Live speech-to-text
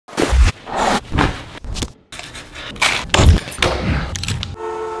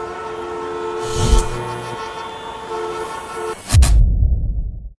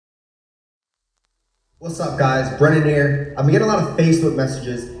What's up guys, Brennan here. I've been getting a lot of Facebook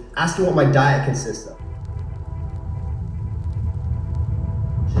messages asking what my diet consists of.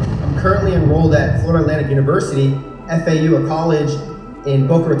 I'm currently enrolled at Florida Atlantic University, FAU, a college in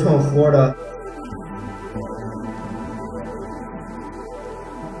Boca Raton, Florida.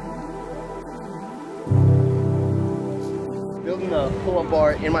 Building a pull-up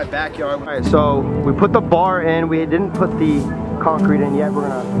bar in my backyard. All right, so we put the bar in. We didn't put the concrete in yet. We're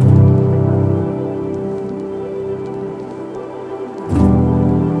gonna...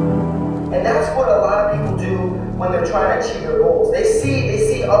 And that's what a lot of people do when they're trying to achieve their goals. They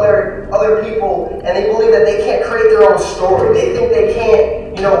see other people and they believe that they can't create their own story. They think they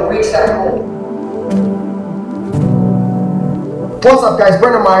can't, reach that goal. What's up guys,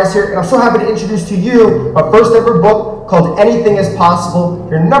 Brennan Meyers here, and I'm so happy to introduce to you our first ever book called Anything is Possible,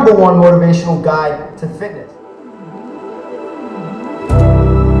 your #1 motivational guide to fitness.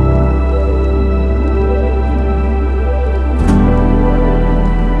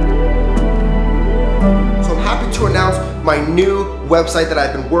 To announce my new website that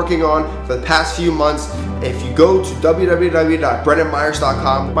I've been working on for the past few months. If you go to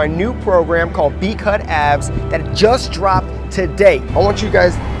www.brennanmeyers.com, my new program called B-Cut Abs that just dropped today. I want you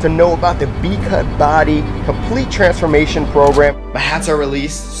guys to know about the B-Cut Body Complete Transformation Program. My hats are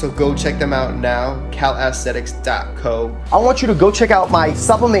released, so go check them out now, calaesthetics.co. I want you to go check out my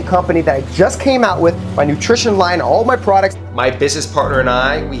supplement company that I just came out with, my nutrition line, all my products. My business partner and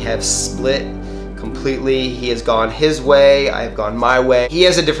I, we have split completely. He has gone his way, I have gone my way. He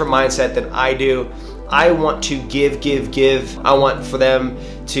has a different mindset than I do. I want to give. I want for them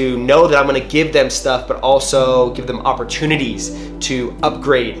to know that I'm gonna give them stuff, but also give them opportunities to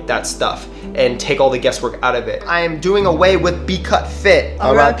upgrade that stuff and take all the guesswork out of it. I am doing away with B-Cut Fit.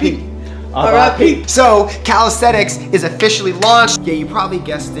 R.I.P. R.I.P. So, Calisthenics is officially launched. Yeah, you probably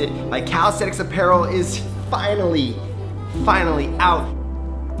guessed it. My Calisthenics apparel is finally out.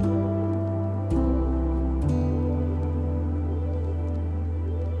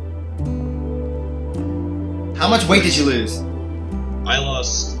 How much weight did you lose? I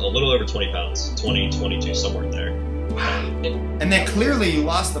lost a little over 20 pounds, 20, 22, somewhere in there. Wow. And then clearly you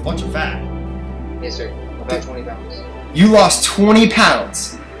lost a bunch of fat. Yes, sir. About 20 pounds. You lost 20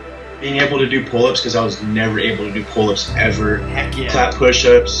 pounds. Being able to do pull-ups, because I was never able to do pull-ups ever. Heck yeah. Clap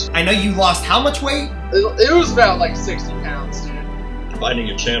push-ups. I know you lost how much weight? It was about like 60 pounds, dude. Finding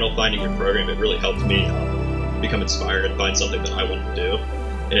your channel, finding your program, it really helped me become inspired and find something that I wanted to do.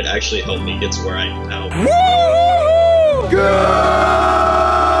 And it actually helped me get to where I am now. Woo! Good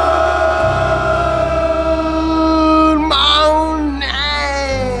morning!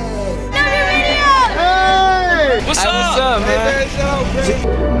 Hey! What's up,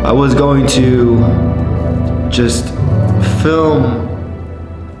 man? I was going to just film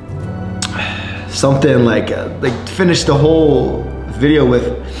something like finish the whole video with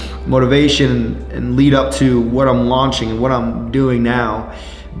motivation and lead up to what I'm launching and what I'm doing now.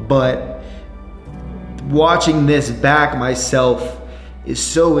 But watching this back myself is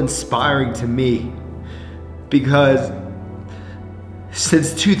so inspiring to me, because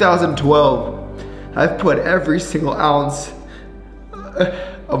since 2012, I've put every single ounce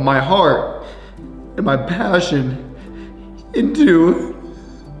of my heart and my passion into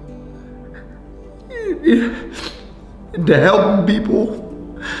helping people.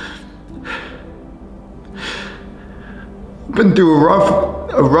 I've been through a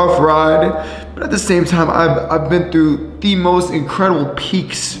rough ride, but at the same time, I've been through the most incredible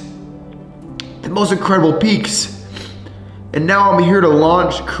peaks. And now I'm here to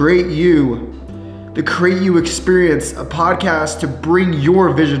launch Create You, the Create You Experience, a podcast to bring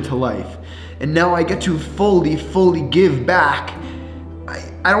your vision to life. And now I get to fully give back.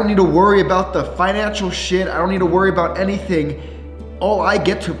 I don't need to worry about the financial shit. I don't need to worry about anything. All I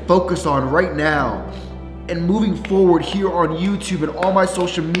get to focus on right now and moving forward here on YouTube and all my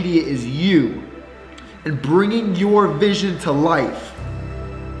social media is you and bringing your vision to life.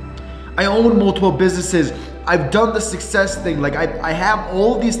 I own multiple businesses. I've done the success thing. Like I have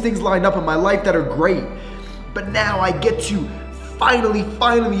all of these things lined up in my life that are great. But now I get to finally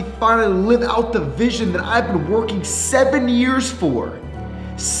live out the vision that I've been working 7 years for.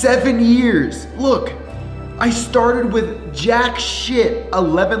 7 years. Look, I started with jack shit,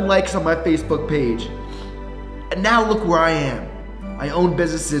 11 likes on my Facebook page. And now look where I am. I own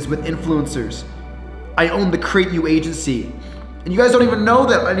businesses with influencers. I own the Create You agency. And you guys don't even know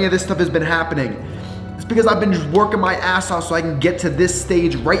that any of this stuff has been happening. It's because I've been just working my ass off so I can get to this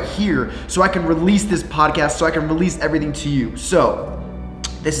stage right here, so I can release this podcast, so I can release everything to you. So,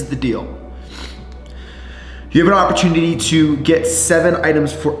 this is the deal. You have an opportunity to get 7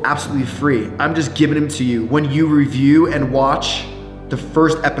 items for absolutely free. I'm just giving them to you when you review and watch the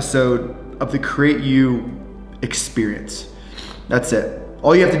first episode of the Create You experience. That's it.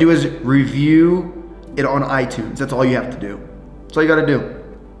 All you have to do is review it on iTunes. That's all you have to do. That's all you gotta do.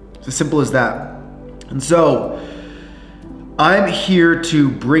 It's as simple as that. And so, I'm here to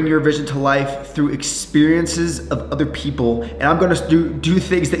bring your vision to life through experiences of other people, and I'm gonna do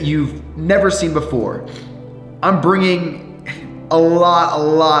things that you've never seen before. I'm bringing a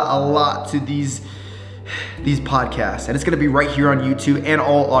lot to these podcasts, and it's gonna be right here on YouTube and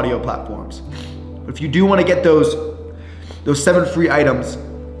all audio platforms. But if you do wanna get those 7 free items,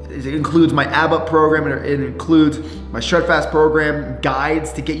 it includes my ABUP program, it includes my Shred Fast program,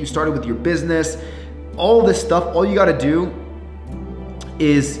 guides to get you started with your business, all this stuff. All you gotta do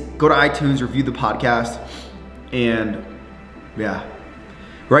is go to iTunes, review the podcast, and yeah.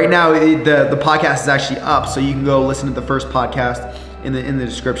 Right now, the podcast is actually up, so you can go listen to the first podcast in the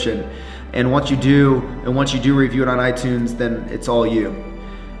description. And once you do review it on iTunes, then it's all you.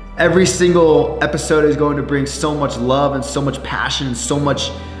 Every single episode is going to bring so much love and so much passion and so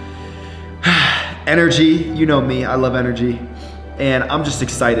much energy. You know me, I love energy. And I'm just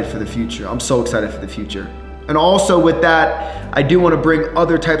excited for the future. I'm so excited for the future. And also with that, I do want to bring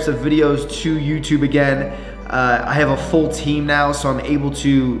other types of videos to YouTube again. I have a full team now, so I'm able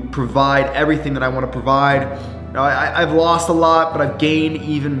to provide everything that I want to provide. Now, I've lost a lot, but I've gained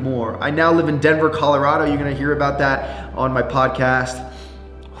even more. I now live in Denver, Colorado. You're going to hear about that on my podcast.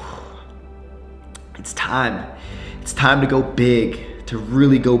 It's time. It's time to go big, to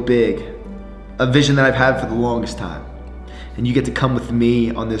really go big. A vision that I've had for the longest time. And you get to come with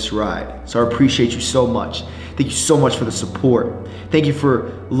me on this ride. So I appreciate you so much. Thank you so much for the support. Thank you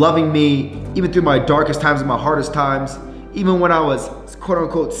for loving me, even through my darkest times and my hardest times. Even when I was quote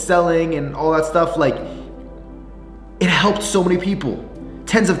unquote selling and all that stuff, like, it helped so many people.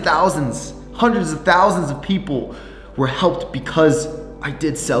 Tens of thousands, hundreds of thousands of people were helped because I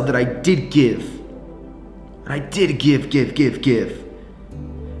did sell, that I did give. And I did give.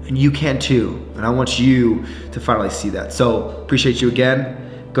 And you can too. And I want you to finally see that. So appreciate you again.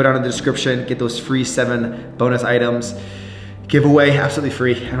 Go down in the description, get those free 7 bonus items. Giveaway, absolutely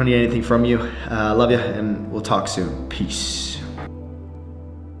free. I don't need anything from you. Love you, and we'll talk soon. Peace.